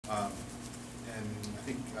and I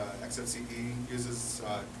think XFCE uses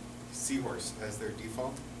Seahorse as their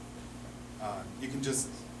default. You can just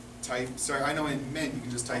type, sorry, I know in Mint you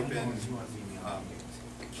can just type in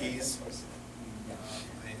keys,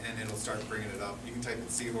 and it'll start bringing it up. You can type in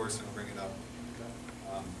Seahorse and it'll bring it up.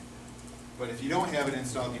 But if you don't have it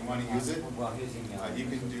installed and you want to use it, you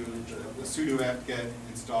can do the sudo apt-get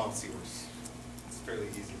install Seahorse. It's fairly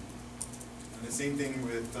easy. And the same thing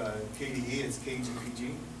with KDE, it's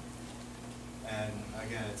KGPG. And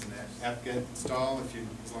again, it's an apt-get install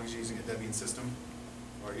as long as you're using a Debian system,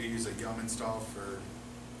 or you use a yum install for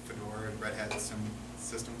Fedora and Red Hat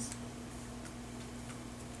systems.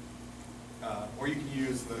 Or you can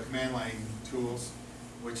use the command line tools,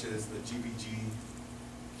 which is the GPG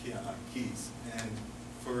keys. And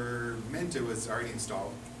for Mint, it was already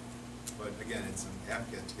installed, but again, it's an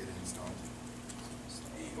apt-get to get it installed.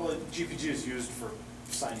 Well, GPG is used for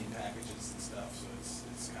signing packages and stuff, so it's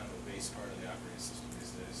kind of a base part of the operating system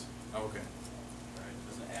these days. Oh, okay. Right.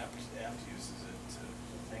 Because the apt uses it to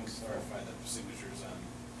verify the signatures on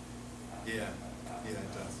it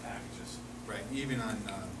does. Packages. Right. Even on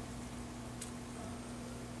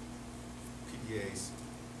PDAs,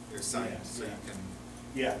 they're signed, so you can.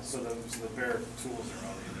 Yeah. So the bare tools are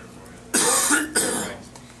already there for you. Right.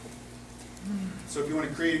 So if you want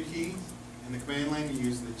to create a key in the command line, you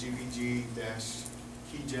use the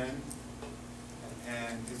GPG-keygen,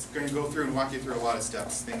 and it's going to go through and walk you through a lot of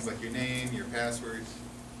steps, things like your name, your password,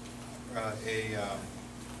 well,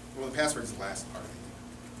 the password is the last part,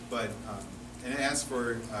 but and it asks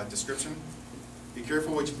for description. Be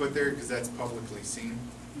careful what you put there because that's publicly seen.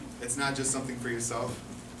 It's not just something for yourself.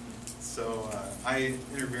 So I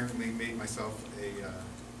inadvertently made myself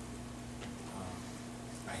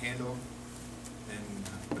a handle, and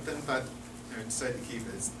but then thought, I decided to keep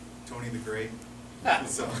it as Tony the Great.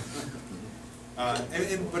 So,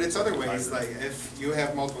 but it's other ways, like if you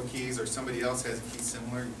have multiple keys or somebody else has a key a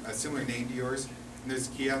similar name to yours, and there's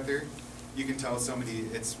a key out there, you can tell somebody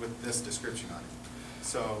it's with this description on it.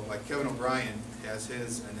 So, like Kevin O'Brien has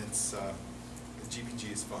his, and it's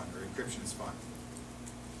GPG is fun, or encryption is fun.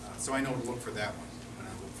 So I know to look for that one when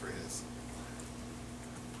I look for his.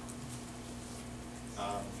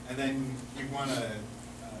 And then you want to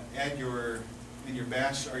add in your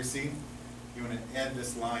bash RC, you want to add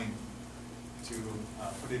this line to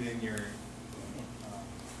put it in your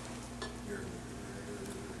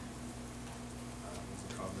what's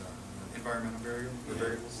it called, environmental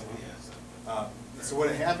variables. So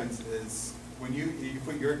what happens is when you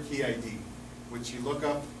put your key ID, which you look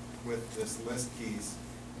up with this list keys,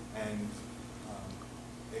 and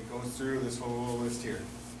it goes through this whole list here,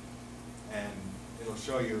 and it'll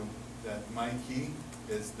show you that my key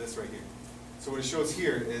is this right here. So what it shows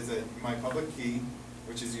here is that my public key,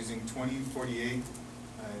 which is using 2048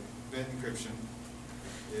 bit encryption,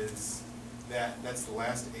 is that's the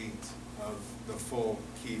last 8 of the full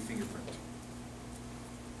key fingerprint.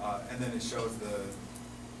 And then it shows the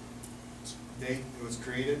date it was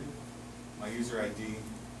created, my user ID,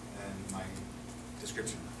 and my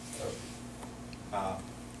description.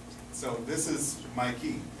 So this is my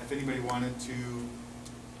key. If anybody wanted to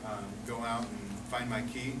go out and find my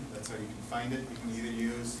key, that's how you can find it. You can either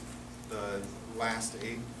use the last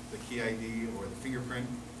 8, the key ID, or the fingerprint.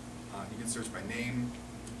 You can search by name.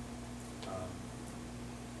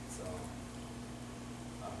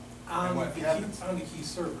 On the key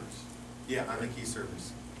servers. Yeah, on the key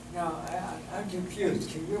servers. Now, I'm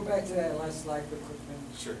confused. Can you go back to that last slide for a quick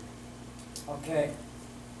minute? Sure. Okay.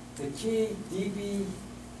 The key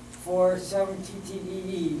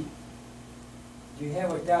DB47TTEE, you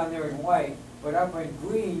have it down there in white, but up in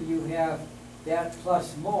green you have that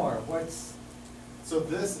plus more. What's... So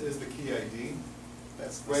this is the key ID.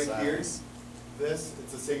 That's the right size. Here. This,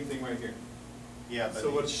 it's the same thing right here. Yeah, but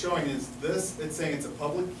so what's showing is this, it's saying it's a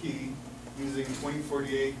public key using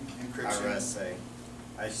 2048 encryption. RSA.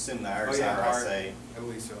 I assume the R is RSA. RSA. I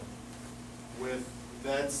believe so.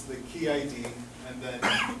 That's the key ID, and then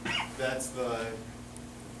that's the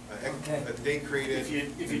date created. If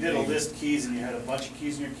you did a list keys and you had a bunch of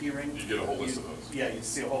keys in your key ring, you get a whole list of those. Yeah, you'd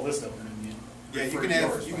see a whole list of them. And yeah, you can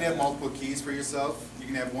have multiple keys for yourself. You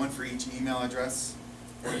can have one for each email address,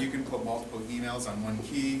 or you can put multiple emails on one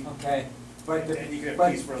key. Okay, but and you can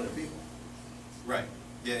have keys for other people. Right.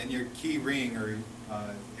 Yeah, and your key ring, or it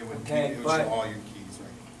would show all your keys, right?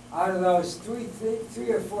 Out of those three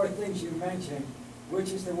or four things you mentioned,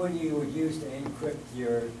 which is the one you would use to encrypt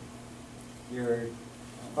your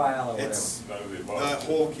file or whatever? It's the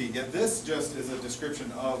whole key. Yeah, this just is a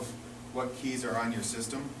description of what keys are on your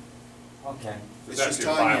system. Okay. It's just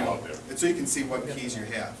telling you, it's so you can see what keys you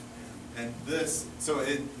have. And this, so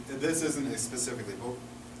this isn't specifically, but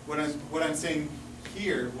what I'm saying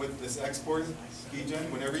here with this export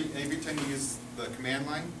keygen, every time you use the command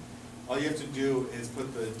line, all you have to do is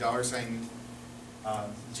put the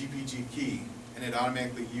 $GPG key, and it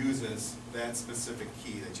automatically uses that specific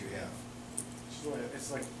key that you have.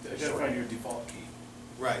 It's like identifying your default key.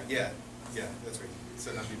 Right, yeah, that's right.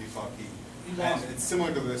 Setting up your default key. You lost And it's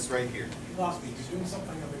similar to this right here. You lost me, you're doing something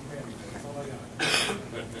on the command, that's all I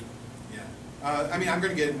got. Yeah. I mean, I'm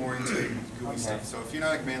going to get more into GUI stuff, so if you're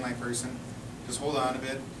not a command line person, just hold on a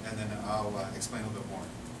bit, and then I'll explain a little bit more.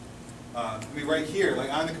 I mean, right here,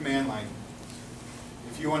 like on the command line,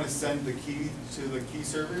 if you want to send the key to the key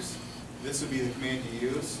servers, this would be the command you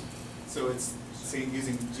use. So it's saying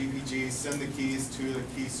using GPG, send the keys to the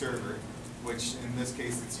key server, which in this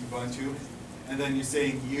case it's Ubuntu, and then you're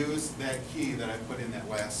saying use that key that I put in that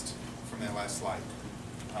from that last slide.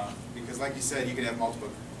 Because like you said, you can have multiple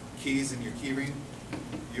keys in your key ring.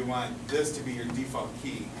 You want this to be your default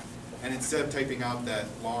key. And instead of typing out that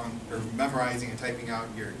long, or memorizing and typing out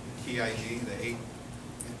your key ID, the 8,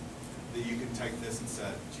 that you can type this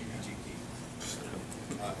instead, GPG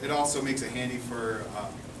key. It also makes it handy for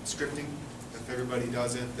scripting. If everybody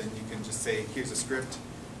does it, then you can just say, here's a script,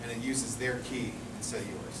 and it uses their key instead of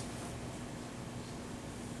yours.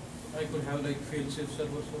 I could have like fail-safe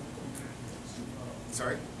servers.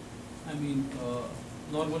 Sorry? I mean,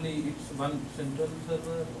 normally it's one central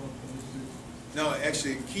server, or is it? No,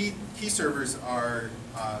 actually, key servers are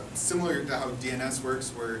similar to how DNS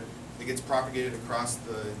works, where it gets propagated across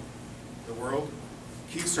the world.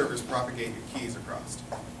 Key servers propagate your keys across.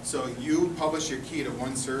 So you publish your key to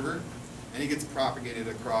one server, and it gets propagated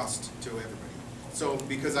across to everybody. So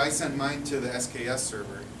because I send mine to the SKS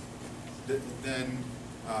server, then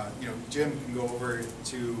Jim can go over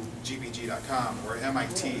to gpg.com or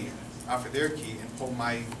MIT off of their key and pull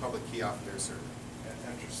my public key off of their server.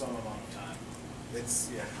 After some amount of time. I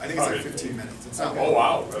think it's like 15 minutes. It's not long. Oh,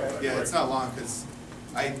 wow. Yeah, it's not long because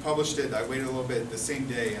I published it, I waited a little bit, the same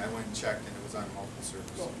day I went and checked and it was on multiple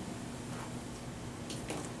servers.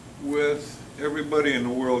 With everybody in the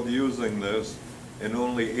world using this and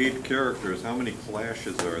only 8 characters, how many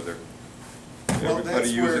clashes are there? Well, Everybody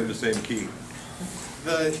using the same key.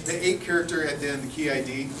 The 8 character at the end, the key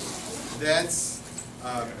ID, that's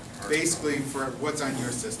basically for what's on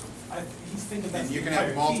your system. He's thinking that's And the you can entire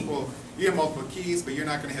have multiple, keys, but you're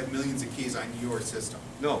not going to have millions of keys on your system.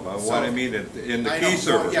 No, but So- what I mean in the I key know,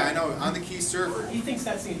 server. Yeah, I know, on the key server. He thinks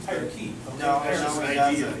that's the entire key. No, It's it's an an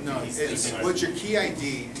idea. idea. No, it's what's your key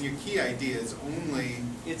ID, and your key ID is only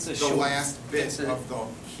It's a the short, last bit it's a- of the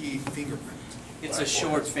key fingerprint. It's a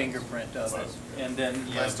short fingerprint of it, and then,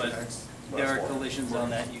 yeah, Last but X. there are collisions on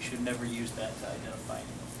that, you should never use that to identify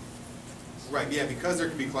anything. Right, yeah, because there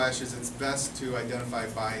can be clashes, it's best to identify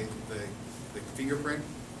by the fingerprint,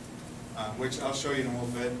 which I'll show you in a little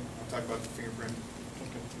bit. I'll talk about the fingerprint.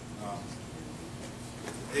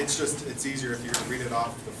 It's easier if you're going to read it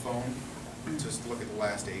off the phone, just look at the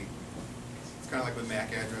last 8. It's kind of like with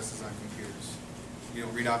MAC addresses on computers. You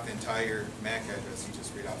don't read off the entire MAC address, you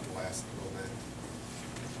just read off the last little bit.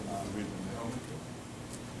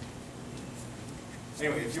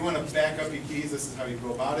 Anyway, if you want to back up your keys, this is how you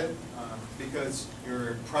go about it. Because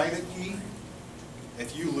your private key,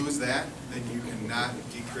 if you lose that, then you cannot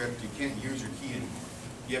decrypt, you can't use your key anymore.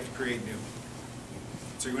 You have to create new.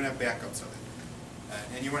 So you're going to have backups of it.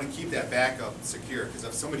 And you want to keep that backup secure, because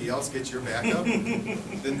if somebody else gets your backup,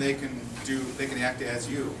 then they can act as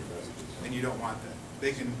you, and you don't want that.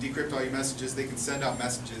 They can decrypt all your messages, they can send out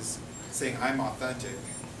messages saying I'm authentic,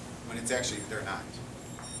 when it's actually, they're not.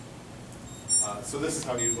 So this is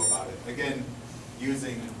how you go about it. Again,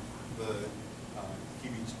 using the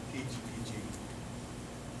PGP.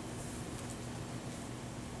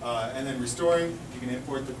 And then restoring, you can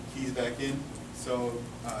import the keys back in. So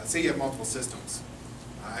say you have multiple systems.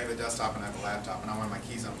 I have a desktop and I have a laptop and I want my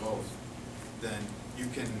keys on both. Then you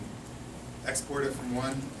can export it from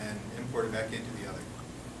one and import it back into the other.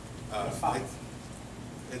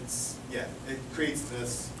 It creates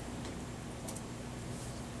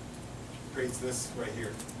this right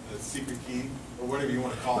here, the secret key, or whatever you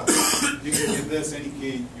want to call it. You can give this any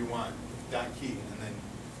key you want, that key, and then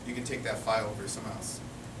you can take that file over to someone else.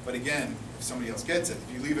 But again, if somebody else gets it,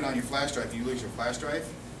 if you leave it on your flash drive and you lose your flash drive,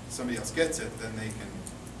 somebody else gets it, then they can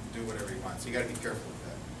do whatever you want. So you got to be careful with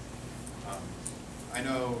that. I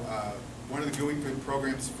know one of the GUI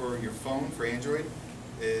programs for your phone, for Android,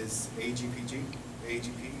 is AGPG.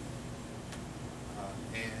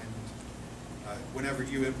 Whenever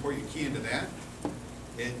you import your key into that,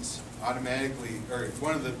 it's automatically, or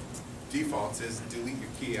one of the defaults is delete your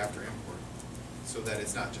key after import. so that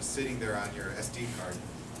it's not just sitting there on your SD card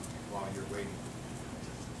while you're waiting.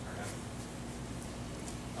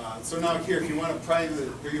 So now here, if you want to private,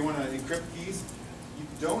 or you want to encrypt keys, you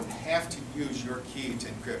don't have to use your key to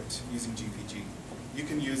encrypt using GPG. You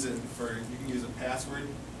can use it for, you can use a password.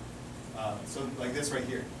 So like this right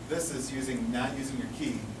here. This is not using your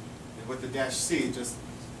key. And with the -C, it just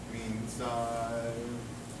means, I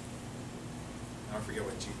forget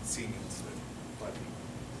what C means, but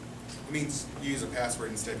it means you use a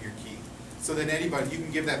password instead of your key. So then anybody, you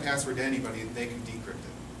can give that password to anybody and they can decrypt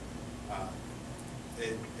it.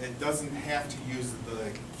 It doesn't have to use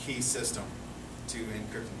the key system to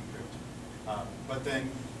encrypt and decrypt. But then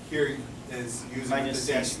here is using Minus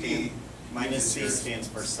the C -D. Minus uses C your stands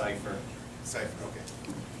for cipher. cipher, okay.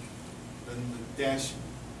 Then the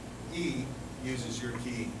 -E uses your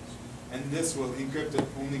key, and this will encrypt it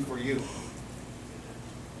only for you.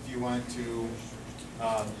 If you want to,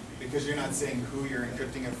 because you're not saying who you're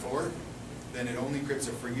encrypting it for, then it only encrypts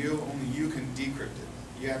it for you, only you can decrypt it.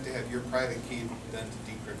 You have to have your private key then to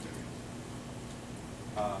decrypt it.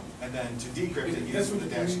 And then to decrypt it, This use the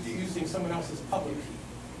would be -D. using someone else's public key.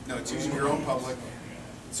 No, it's using your own public.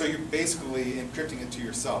 So you're basically encrypting it to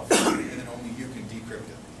yourself, and then only you can decrypt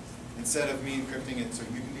it. Instead of me encrypting it so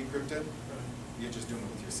you can decrypt it, you're just doing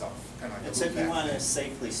it with yourself, kind of like a It's if you loop want to back.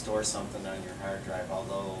 safely store something on your hard drive,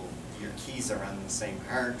 although your keys are on the same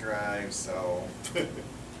hard drive, so.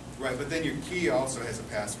 Right, but then your key also has a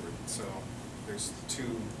password, so there's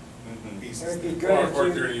two pieces. It'd be there. good Or if if you,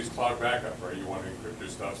 you're gonna use cloud backup, right, you wanna encrypt your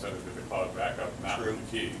stuff, send it to the cloud backup, not True. with the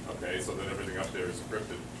key, okay, so then everything up there is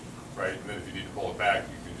encrypted, right, and then if you need to pull it back,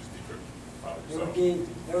 you can just decrypt the file yourself.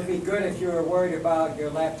 it would be good if you were worried about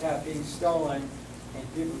your laptop being stolen and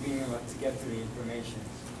people being able to get to the information.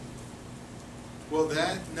 Well,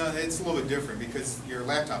 no, it's a little bit different, because your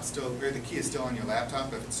laptop's still, or the key is still on your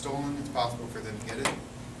laptop. If it's stolen, it's possible for them to get it.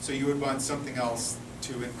 So you would want something else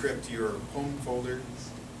to encrypt your home folder,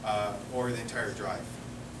 or the entire drive.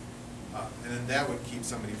 And then that would keep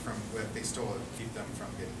somebody from, if they stole it, keep them from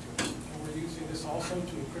getting to it. And we're using this also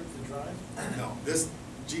to encrypt the drive? No, this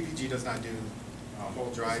GPG does not do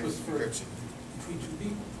whole drive This was for- encryption. Between two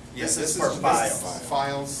people? Yes, This is this for is files.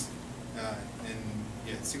 Files, and,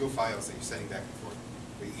 yeah, single files that you're sending back and forth,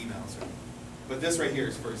 the emails. But this right here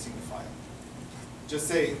is for a single file. Just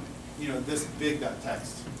say, this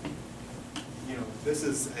big.txt. This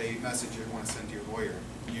is a message you want to send to your lawyer.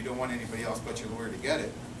 You don't want anybody else but your lawyer to get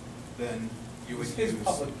it, then you would It's use. his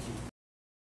public key.